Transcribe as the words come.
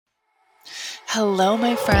Hello,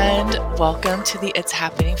 my friend. Welcome to the It's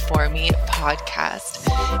Happening For Me podcast.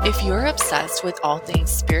 If you're obsessed with all things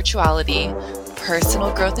spirituality,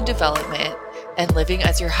 personal growth and development, and living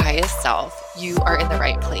as your highest self, you are in the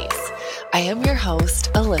right place. I am your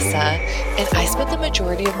host, Alyssa, and I spent the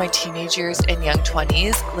majority of my teenage years and young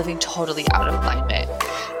 20s living totally out of alignment.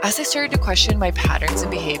 As I started to question my patterns and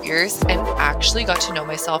behaviors and actually got to know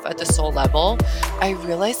myself at the soul level, I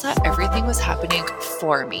realized that everything was happening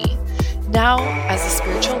for me. Now, as a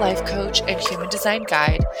spiritual life coach and human design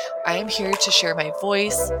guide, I am here to share my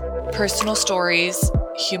voice, personal stories,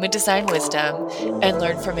 human design wisdom, and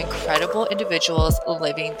learn from incredible individuals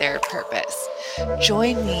living their purpose.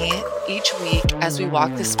 Join me each week as we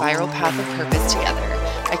walk the spiral path of purpose together.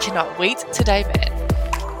 I cannot wait to dive in.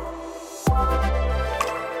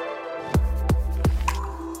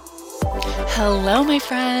 Hello, my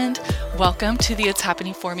friend. Welcome to the It's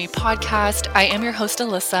Happening For Me podcast. I am your host,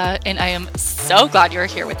 Alyssa, and I am so glad you're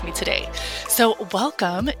here with me today. So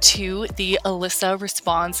welcome to the Alyssa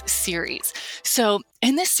Responds series. So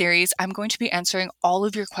in this series, I'm going to be answering all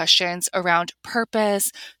of your questions around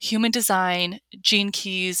purpose, human design, gene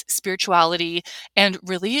keys, spirituality, and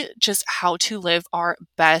really just how to live our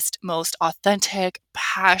best, most authentic,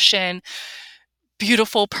 passion,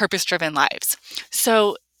 beautiful, purpose-driven lives.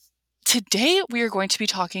 So today, we are going to be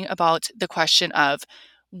talking about the question of,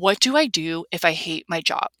 what do I do if I hate my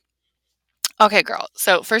job? Okay, girl.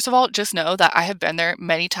 So first of all, just know that I have been there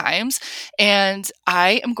many times, and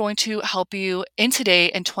I am going to help you in today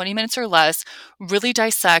in 20 minutes or less, really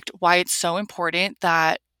dissect why it's so important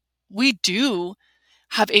that we do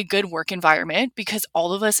have a good work environment, because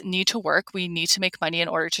all of us need to work. We need to make money in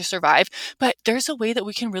order to survive. But there's a way that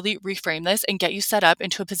we can really reframe this and get you set up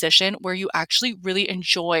into a position where you actually really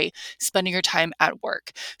enjoy spending your time at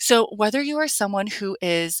work. So whether you are someone who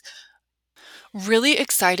is really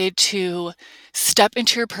excited to step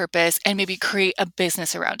into your purpose and maybe create a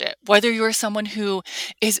business around it, whether you are someone who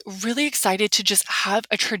is really excited to just have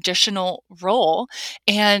a traditional role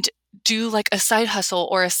and do like a side hustle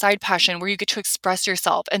or a side passion where you get to express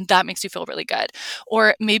yourself and that makes you feel really good.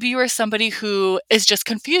 Or maybe you are somebody who is just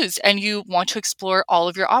confused and you want to explore all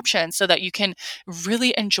of your options so that you can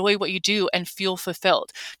really enjoy what you do and feel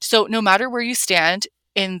fulfilled. So no matter where you stand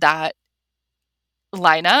in that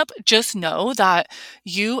lineup, just know that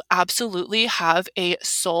you absolutely have a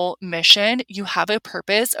soul mission. You have a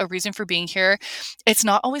purpose, a reason for being here. It's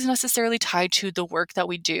not always necessarily tied to the work that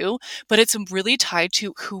we do, but it's really tied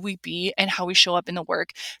to who we be and how we show up in the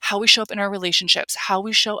work, how we show up in our relationships, how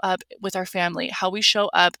we show up with our family, how we show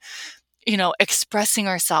up, expressing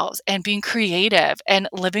ourselves and being creative and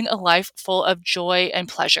living a life full of joy and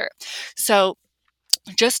pleasure. So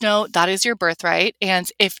just know that is your birthright. And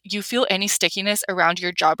if you feel any stickiness around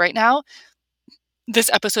your job right now, this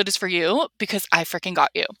episode is for you because I freaking got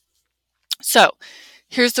you. So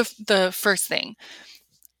here's the first thing.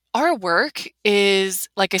 Our work is,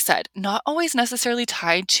 like I said, not always necessarily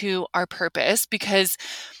tied to our purpose, because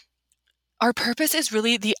our purpose is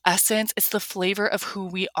really the essence. It's the flavor of who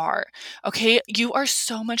we are. Okay. You are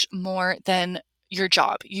so much more than your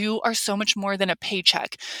job. You are so much more than a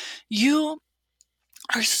paycheck. You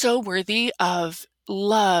are so worthy of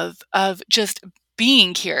love, of just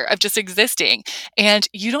being here, of just existing. And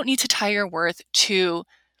you don't need to tie your worth to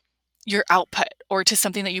your output or to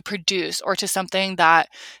something that you produce or to something that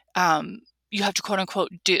you have to quote unquote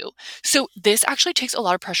do. So this actually takes a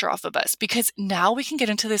lot of pressure off of us, because now we can get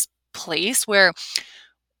into this place where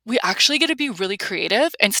we actually get to be really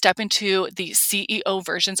creative and step into the CEO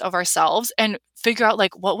versions of ourselves and figure out,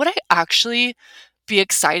 like, what would I actually be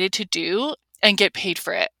excited to do and get paid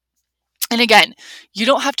for it. And again, you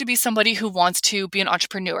don't have to be somebody who wants to be an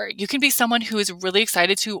entrepreneur. You can be someone who is really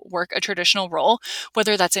excited to work a traditional role,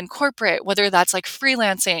 whether that's in corporate, whether that's like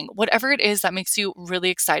freelancing, whatever it is that makes you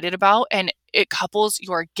really excited about. And it couples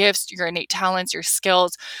your gifts, your innate talents, your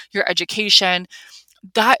skills, your education.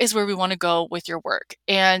 That is where we want to go with your work.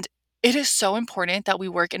 And it is so important that we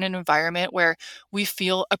work in an environment where we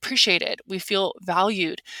feel appreciated, we feel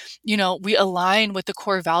valued, we align with the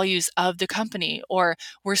core values of the company, or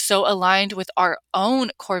we're so aligned with our own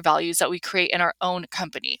core values that we create in our own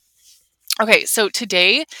company. Okay, so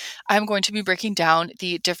today I'm going to be breaking down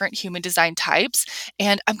the different human design types,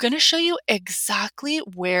 and I'm going to show you exactly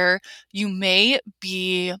where you may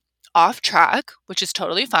be off track, which is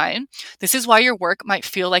totally fine. This is why your work might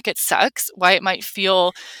feel like it sucks, why it might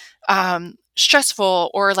feel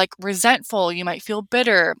stressful or like resentful. You might feel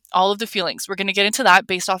bitter, all of the feelings. We're going to get into that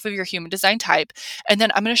based off of your human design type. And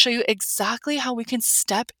then I'm going to show you exactly how we can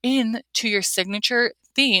step in to your signature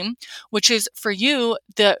theme, which is for you,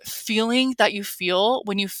 the feeling that you feel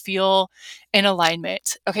when you feel in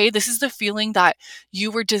alignment. Okay. This is the feeling that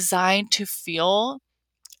you were designed to feel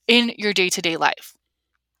in your day to day life.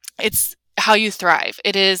 It's how you thrive.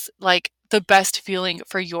 It is like the best feeling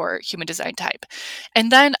for your human design type.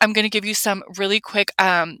 And then I'm going to give you some really quick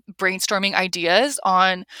brainstorming ideas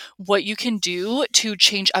on what you can do to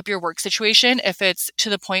change up your work situation if it's to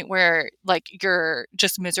the point where like you're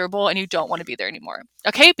just miserable and you don't want to be there anymore.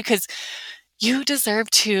 Okay? Because you deserve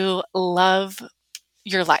to love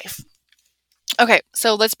your life. Okay,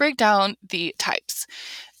 so let's break down the types.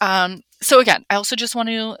 So again, I also just want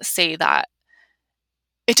to say that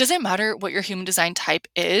it doesn't matter what your human design type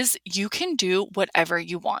is, you can do whatever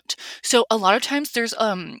you want. So a lot of times there's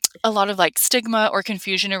a lot of like stigma or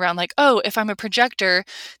confusion around like, oh, if I'm a projector,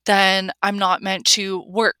 then I'm not meant to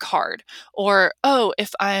work hard. Or, oh,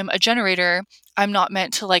 if I'm a generator, I'm not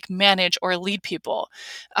meant to like manage or lead people.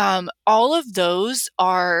 All of those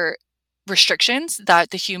are restrictions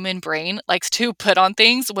that the human brain likes to put on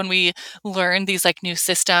things when we learn these like new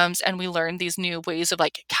systems and we learn these new ways of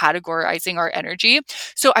like categorizing our energy.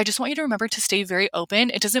 So I just want you to remember to stay very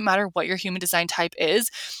open. It doesn't matter what your human design type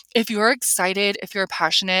is. If you're excited, if you're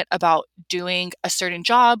passionate about doing a certain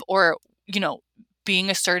job or, being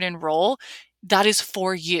a certain role, that is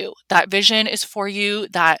for you. That vision is for you.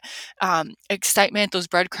 That excitement, those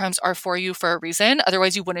breadcrumbs are for you for a reason.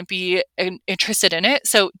 Otherwise, you wouldn't be interested in it.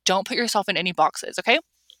 So don't put yourself in any boxes, okay?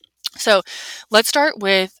 So let's start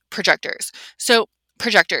with projectors. So,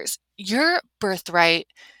 projectors, your birthright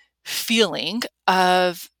feeling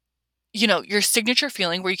of your signature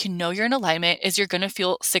feeling where you can know you're in alignment is you're going to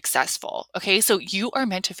feel successful. Okay. So you are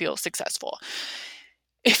meant to feel successful.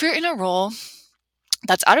 If you're in a role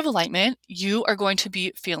that's out of alignment, you are going to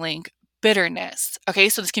be feeling bitterness. Okay.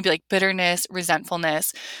 So this can be like bitterness,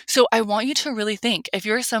 resentfulness. So I want you to really think if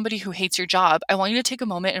you're somebody who hates your job, I want you to take a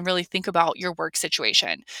moment and really think about your work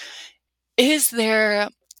situation. Is there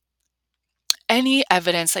any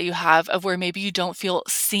evidence that you have of where maybe you don't feel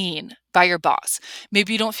seen by your boss?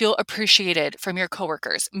 Maybe you don't feel appreciated from your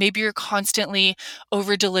coworkers. Maybe you're constantly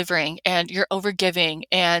over delivering and you're over giving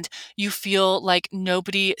and you feel like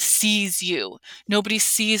nobody sees you. Nobody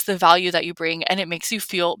sees the value that you bring and it makes you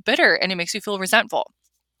feel bitter and it makes you feel resentful.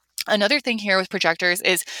 Another thing here with projectors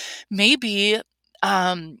is maybe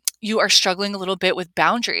you are struggling a little bit with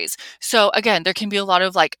boundaries. So again, there can be a lot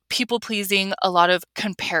of like people pleasing, a lot of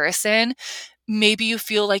comparison. Maybe you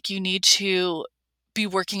feel like you need to be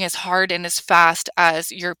working as hard and as fast as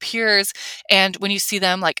your peers. And when you see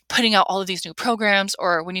them like putting out all of these new programs,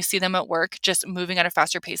 or when you see them at work just moving at a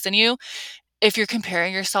faster pace than you, if you're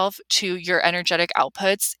comparing yourself to your energetic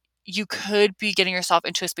outputs, you could be getting yourself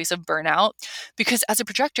into a space of burnout because as a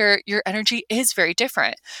projector, your energy is very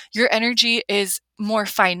different. Your energy is more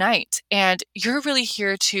finite and you're really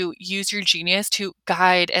here to use your genius to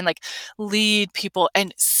guide and like lead people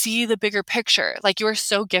and see the bigger picture. Like you are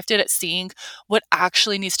so gifted at seeing what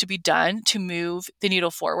actually needs to be done to move the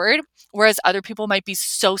needle forward. Whereas other people might be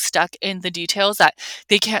so stuck in the details that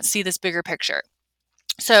they can't see this bigger picture.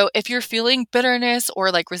 So if you're feeling bitterness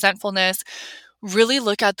or like resentfulness, really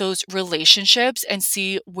look at those relationships and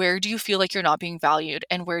see where do you feel like you're not being valued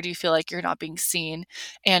and where do you feel like you're not being seen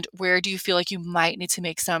and where do you feel like you might need to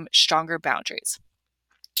make some stronger boundaries.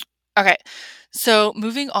 Okay, so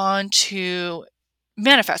moving on to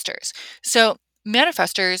manifestors. So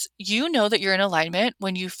manifestors, you know that you're in alignment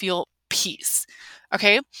when you feel peace.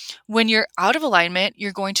 Okay, when you're out of alignment,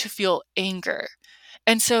 you're going to feel anger.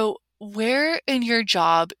 And so where in your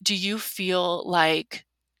job do you feel like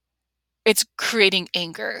it's creating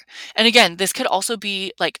anger? And again, this could also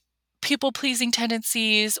be like people pleasing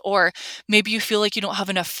tendencies, or maybe you feel like you don't have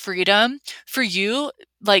enough freedom. For you,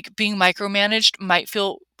 like being micromanaged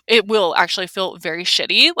it will actually feel very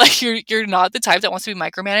shitty. Like you're not the type that wants to be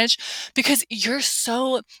micromanaged because you're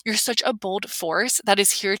such a bold force that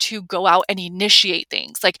is here to go out and initiate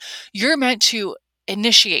things. Like you're meant to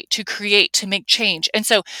initiate, to create, to make change. And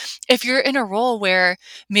so if you're in a role where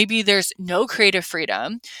maybe there's no creative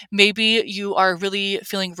freedom, maybe you are really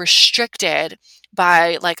feeling restricted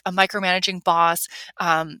by like a micromanaging boss,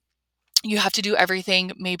 you have to do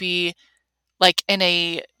everything maybe like in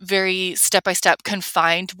a very step-by-step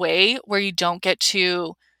confined way where you don't get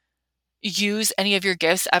to use any of your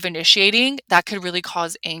gifts of initiating, that could really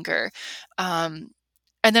cause anger.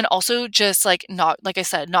 And then also just like not, like I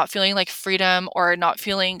said, not feeling like freedom or not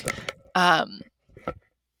um,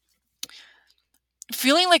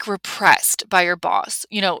 feeling like repressed by your boss,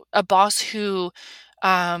 a boss who,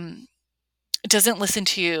 doesn't listen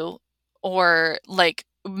to you or like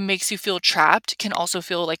makes you feel trapped can also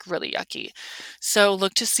feel like really yucky. So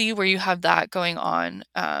look to see where you have that going on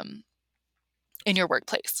in your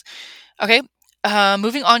workplace. Okay.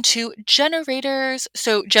 Moving on to generators.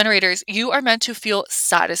 So, generators, you are meant to feel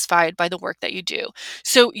satisfied by the work that you do.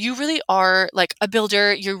 So, you really are like a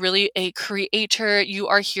builder. You're really a creator. You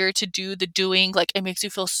are here to do the doing. Like, it makes you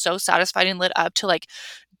feel so satisfied and lit up to like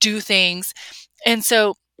do things. And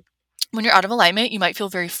so, when you're out of alignment, you might feel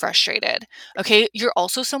very frustrated. Okay. You're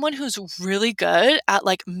also someone who's really good at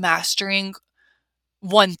like mastering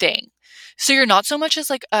one thing. So you're not so much as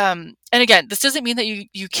like and again, this doesn't mean that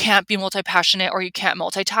you can't be multi-passionate or you can't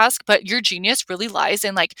multitask, but your genius really lies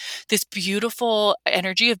in like this beautiful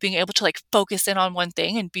energy of being able to like focus in on one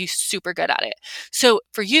thing and be super good at it. So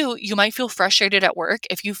for you, you might feel frustrated at work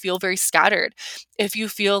if you feel very scattered. If you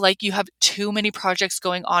feel like you have too many projects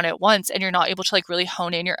going on at once and you're not able to like really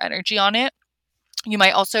hone in your energy on it. You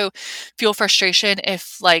might also feel frustration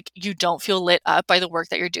if like you don't feel lit up by the work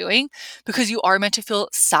that you're doing because you are meant to feel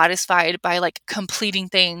satisfied by like completing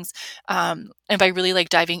things and by really like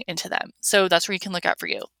diving into them. So that's where you can look at for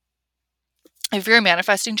you. If you're a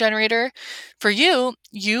manifesting generator, for you,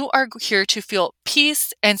 you are here to feel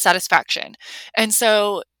peace and satisfaction. And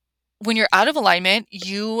so when you're out of alignment,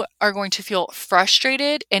 you are going to feel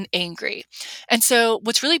frustrated and angry. And so,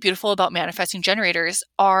 what's really beautiful about manifesting generators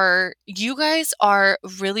are you guys are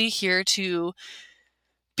really here to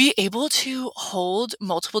be able to hold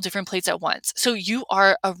multiple different plates at once. So, you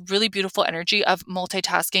are a really beautiful energy of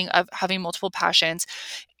multitasking, of having multiple passions.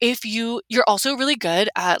 If you're also really good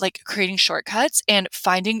at like creating shortcuts and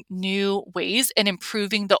finding new ways and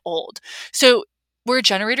improving the old. So, where a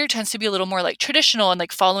generator tends to be a little more like traditional and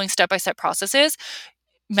like following step-by-step processes,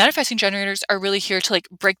 manifesting generators are really here to like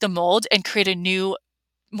break the mold and create a new,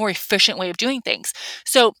 more efficient way of doing things.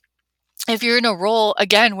 So if you're in a role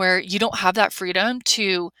again where you don't have that freedom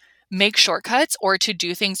to make shortcuts or to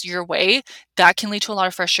do things your way, that can lead to a lot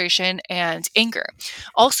of frustration and anger.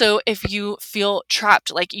 Also, if you feel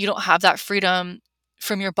trapped, like you don't have that freedom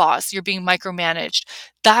from your boss, you're being micromanaged,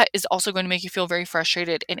 that is also going to make you feel very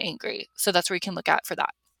frustrated and angry. So that's where you can look at for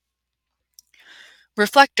that.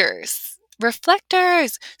 Reflectors.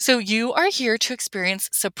 Reflectors. So you are here to experience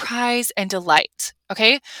surprise and delight.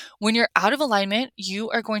 Okay. When you're out of alignment, you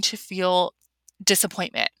are going to feel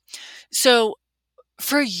disappointment. So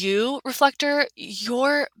for you, reflector,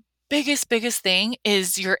 your biggest thing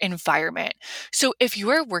is your environment. So if you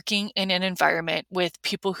are working in an environment with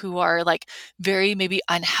people who are like very maybe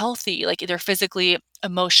unhealthy, like either physically,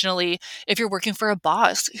 emotionally, if you're working for a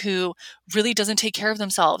boss who really doesn't take care of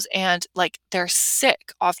themselves and like they're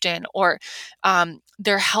sick often or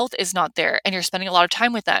their health is not there and you're spending a lot of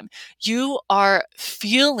time with them, you are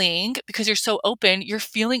feeling, because you're so open, you're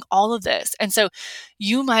feeling all of this. And so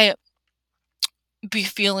you might be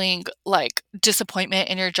feeling like disappointment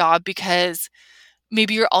in your job because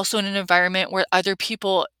maybe you're also in an environment where other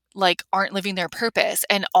people like aren't living their purpose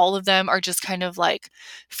and all of them are just kind of like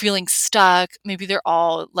feeling stuck. Maybe they're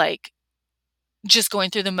all like just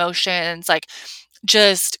going through the motions, like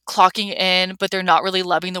just clocking in, but they're not really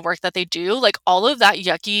loving the work that they do. Like all of that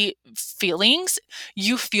yucky feelings,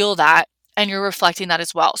 you feel that and you're reflecting that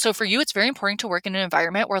as well. So for you, it's very important to work in an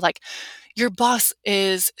environment where like your boss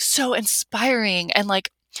is so inspiring and like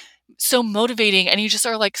so motivating and you just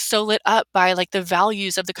are like so lit up by like the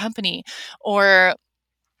values of the company, or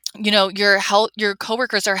your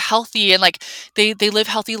coworkers are healthy and like they live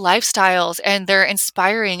healthy lifestyles and they're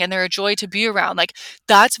inspiring and they're a joy to be around. Like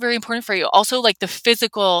that's very important for you. Also like the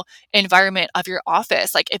physical environment of your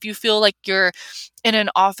office, like if you feel like you're in an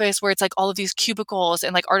office where it's like all of these cubicles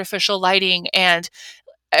and like artificial lighting and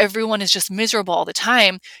everyone is just miserable all the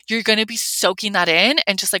time, you're going to be soaking that in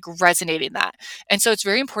and just like resonating that. And so it's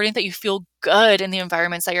very important that you feel good in the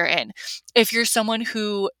environments that you're in. If you're someone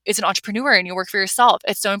who is an entrepreneur and you work for yourself,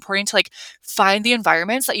 it's so important to like find the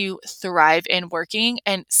environments that you thrive in working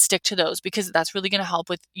and stick to those, because that's really going to help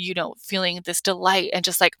with, feeling this delight and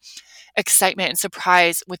just like excitement and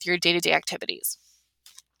surprise with your day-to-day activities.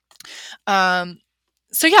 Um,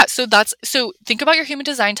 so think about your human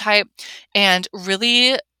design type and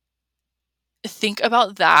really think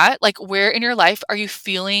about that. Like where in your life are you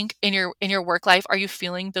feeling in your work life are you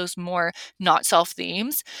feeling those more not self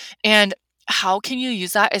themes, and how can you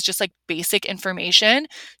use that as just like basic information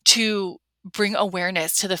to bring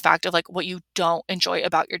awareness to the fact of like what you don't enjoy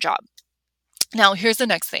about your job. Now, here's the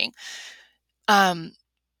next thing. Um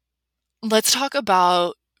let's talk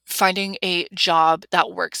about finding a job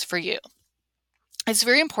that works for you. it's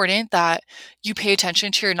very important that you pay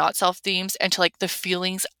attention to your not self themes and to like the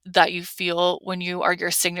feelings that you feel when you are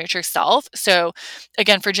your signature self. So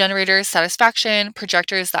again, for generators, satisfaction;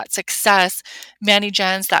 projectors, that success;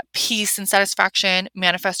 mani-gens, that peace and satisfaction;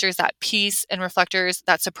 manifestors, that peace; and reflectors,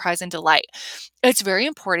 that surprise and delight. It's very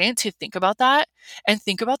important to think about that and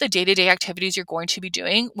think about the day-to-day activities you're going to be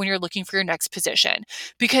doing when you're looking for your next position.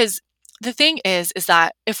 Because the thing is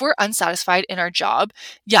that if we're unsatisfied in our job,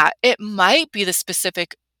 yeah, it might be the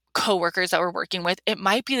specific coworkers that we're working with. It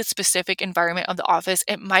might be the specific environment of the office.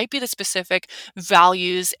 It might be the specific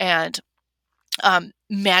values and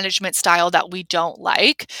management style that we don't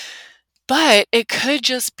like. But it could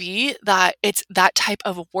just be that it's that type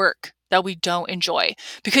of work that we don't enjoy,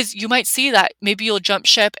 because you might see that maybe you'll jump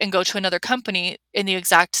ship and go to another company in the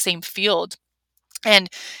exact same field. And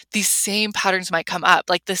these same patterns might come up,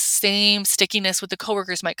 like the same stickiness with the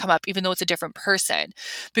coworkers might come up, even though it's a different person,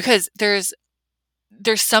 because there's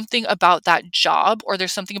something about that job, or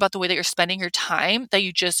there's something about the way that you're spending your time that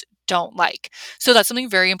you just don't like. So that's something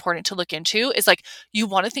very important to look into, is like you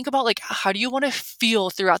want to think about like how do you want to feel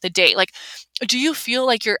throughout the day? Like, do you feel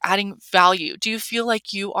like you're adding value? Do you feel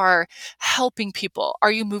like you are helping people?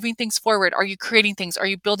 Are you moving things forward? Are you creating things? Are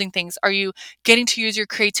you building things? Are you getting to use your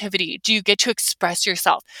creativity? Do you get to express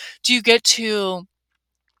yourself? Do you get to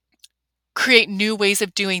create new ways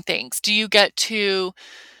of doing things? Do you get to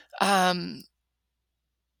um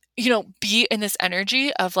be in this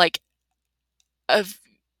energy of like of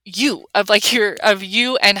of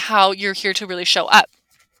you and how you're here to really show up.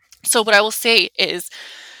 So what I will say is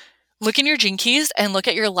look in your gene keys and look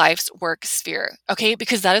at your life's work sphere, okay?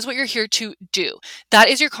 Because that is what you're here to do. That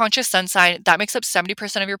is your conscious sun sign. That makes up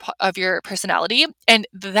 70% of your personality, and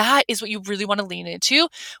that is what you really want to lean into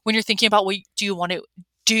when you're thinking about what do you want to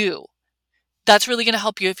do. That's really going to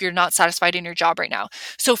help you if you're not satisfied in your job right now.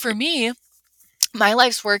 So for me, my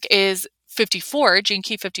life's work is 54, gene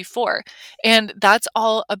key 54. And that's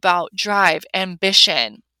all about drive,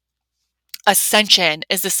 ambition, ascension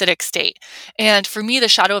is the acidic state. And for me, the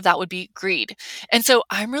shadow of that would be greed. And so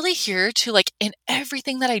I'm really here to like in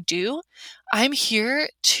everything that I do, I'm here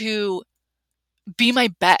to be my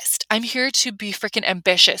best. I'm here to be freaking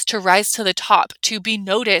ambitious, to rise to the top, to be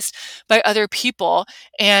noticed by other people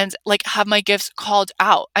and like have my gifts called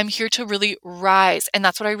out. I'm here to really rise. And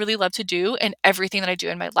that's what I really love to do in everything that I do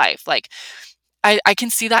in my life. Like I can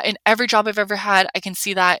see that in every job I've ever had. I can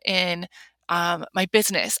see that in my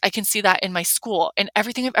business. I can see that in my school and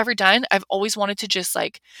everything I've ever done. I've always wanted to just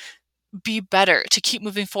like be better, to keep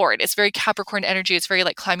moving forward. It's very Capricorn energy. It's very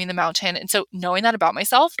like climbing the mountain. And so knowing that about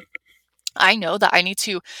myself, I know that I need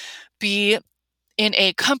to be in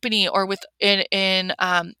a company or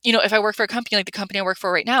if I work for a company like the company I work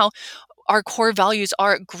for right now, our core values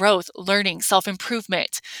are growth, learning,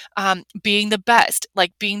 self-improvement, being the best,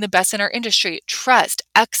 like being the best in our industry, trust,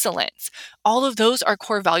 excellence. All of those are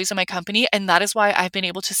core values in my company. And that is why I've been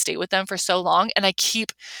able to stay with them for so long. And I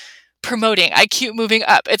keep promoting, I keep moving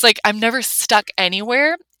up. It's like I'm never stuck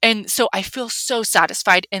anywhere. And so I feel so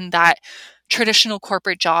satisfied in that traditional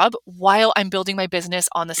corporate job while I'm building my business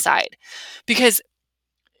on the side. Because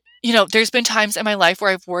there's been times in my life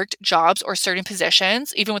where I've worked jobs or certain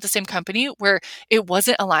positions, even with the same company, where it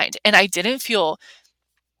wasn't aligned and I didn't feel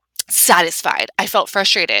satisfied. I felt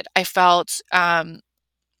frustrated. I felt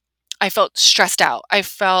stressed out. I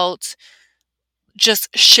felt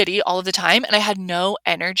just shitty all of the time. And I had no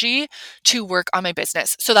energy to work on my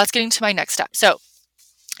business. So that's getting to my next step. So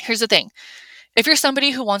here's the thing. If you're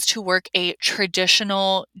somebody who wants to work a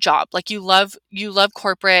traditional job, like you love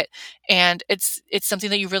corporate and it's something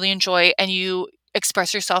that you really enjoy and you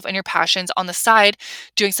express yourself and your passions on the side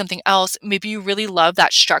doing something else, maybe you really love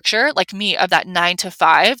that structure like me of that 9 to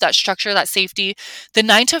 5, that structure, that safety. The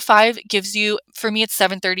 9 to 5 gives you, for me it's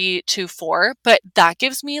 7:30 to 4, but that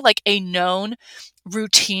gives me like a known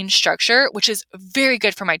routine structure, which is very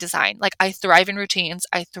good for my design. Like I thrive in routines.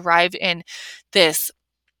 I thrive in this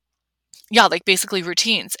like basically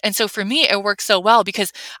routines. And so for me, it works so well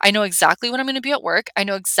because I know exactly when I'm going to be at work. I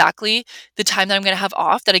know exactly the time that I'm going to have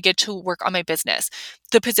off that I get to work on my business.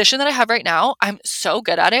 The position that I have right now, I'm so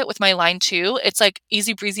good at it with my line 2. It's like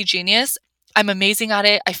easy breezy genius. I'm amazing at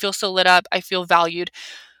it. I feel so lit up. I feel valued.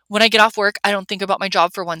 When I get off work, I don't think about my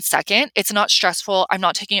job for 1 second. It's not stressful. I'm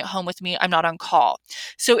not taking it home with me. I'm not on call.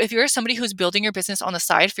 So if you're somebody who's building your business on the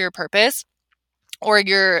side for your purpose, or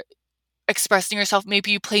you're expressing yourself,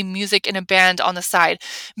 maybe you play music in a band on the side,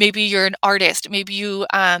 maybe you're an artist, maybe you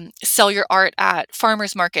sell your art at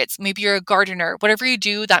farmers markets, maybe you're a gardener, whatever you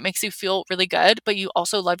do that makes you feel really good, but you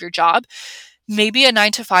also love your job, maybe a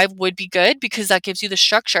 9 to 5 would be good because that gives you the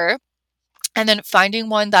structure. And then finding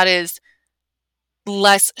one that is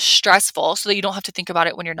less stressful so that you don't have to think about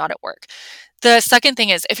it when you're not at work. The second thing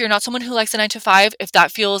is, if you're not someone who likes a 9 to 5, if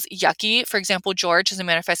that feels yucky, for example, George is a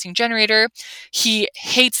manifesting generator. He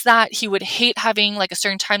hates that. He would hate having like a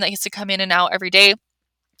certain time that he has to come in and out every day.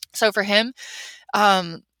 So for him,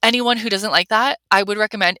 anyone who doesn't like that, I would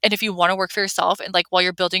recommend, and if you want to work for yourself and like while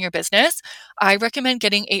you're building your business, I recommend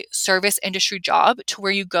getting a service industry job to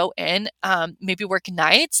where you go in, maybe work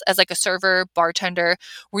nights as like a server, bartender,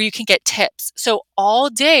 where you can get tips. So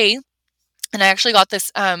all day, and I actually got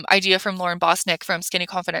this idea from Lauren Bosnick from Skinny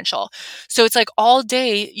Confidential. So it's like all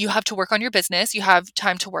day you have to work on your business. You have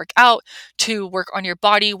time to work out, to work on your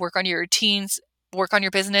body, work on your routines, work on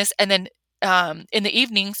your business. And then in the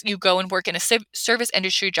evenings, you go and work in a service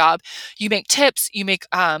industry job. You make tips, you make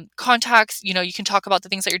contacts, you can talk about the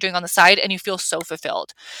things that you're doing on the side and you feel so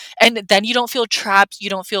fulfilled. And then you don't feel trapped. You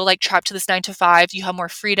don't feel like trapped to this 9 to 5. You have more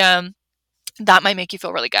freedom. That might make you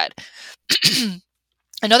feel really good.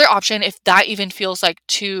 Another option, if that even feels like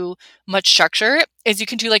too much structure, is you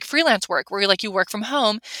can do like freelance work where you work from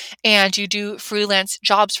home and you do freelance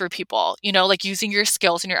jobs for people, like using your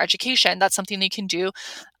skills and your education. That's something that you can do,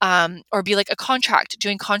 or be like a contract,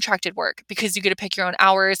 doing contracted work because you get to pick your own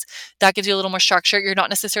hours. That gives you a little more structure. You're not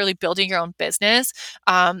necessarily building your own business.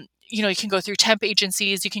 You can go through temp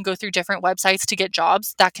agencies, you can go through different websites to get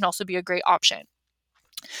jobs. That can also be a great option.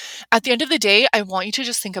 At the end of the day, I want you to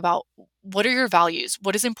just think about, what are your values?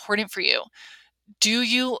 What is important for you? Do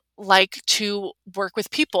you like to work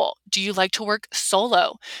with people? Do you like to work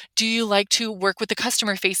solo? Do you like to work with the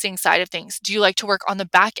customer facing side of things? Do you like to work on the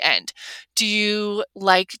back end? Do you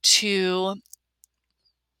like to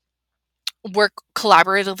work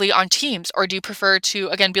collaboratively on teams, or do you prefer to,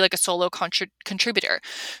 again, be like a solo contributor?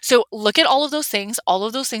 So look at all of those things. All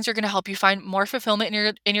of those things are going to help you find more fulfillment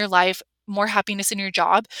in your life, more happiness in your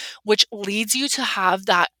job, which leads you to have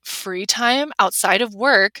that free time outside of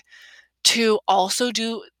work to also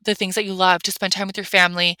do the things that you love, to spend time with your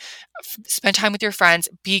family, spend time with your friends,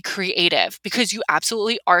 be creative, because you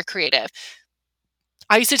absolutely are creative.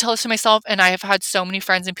 I used to tell this to myself, and I have had so many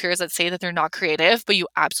friends and peers that say that they're not creative, but you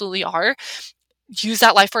absolutely are. Use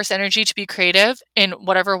that life force energy to be creative in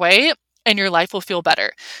whatever way, and your life will feel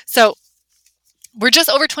better. So we're just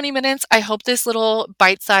over 20 minutes. I hope this little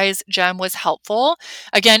bite-sized gem was helpful.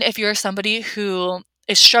 Again, if you're somebody who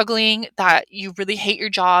is struggling, that you really hate your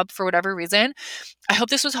job for whatever reason, I hope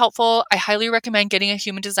this was helpful. I highly recommend getting a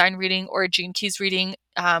human design reading or a Gene Keys reading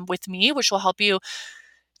with me, which will help you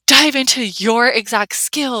dive into your exact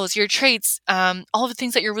skills, your traits, all of the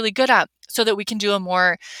things that you're really good at, so that we can do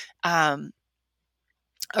a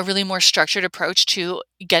really more structured approach to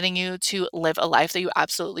getting you to live a life that you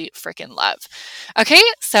absolutely freaking love. Okay,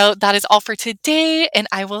 so that is all for today, and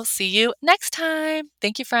I will see you next time.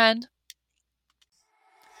 Thank you, friend.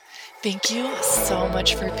 Thank you so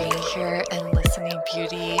much for being here and listening,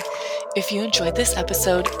 beauty. If you enjoyed this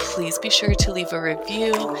episode, please be sure to leave a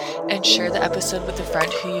review and share the episode with a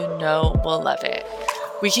friend who you know will love it.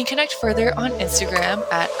 We can connect further on Instagram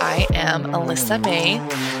at I am Alyssa May.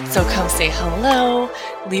 So come say hello,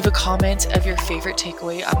 leave a comment of your favorite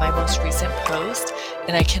takeaway on my most recent post,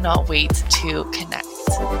 and I cannot wait to connect.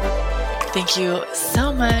 Thank you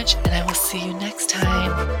so much, and I will see you next time.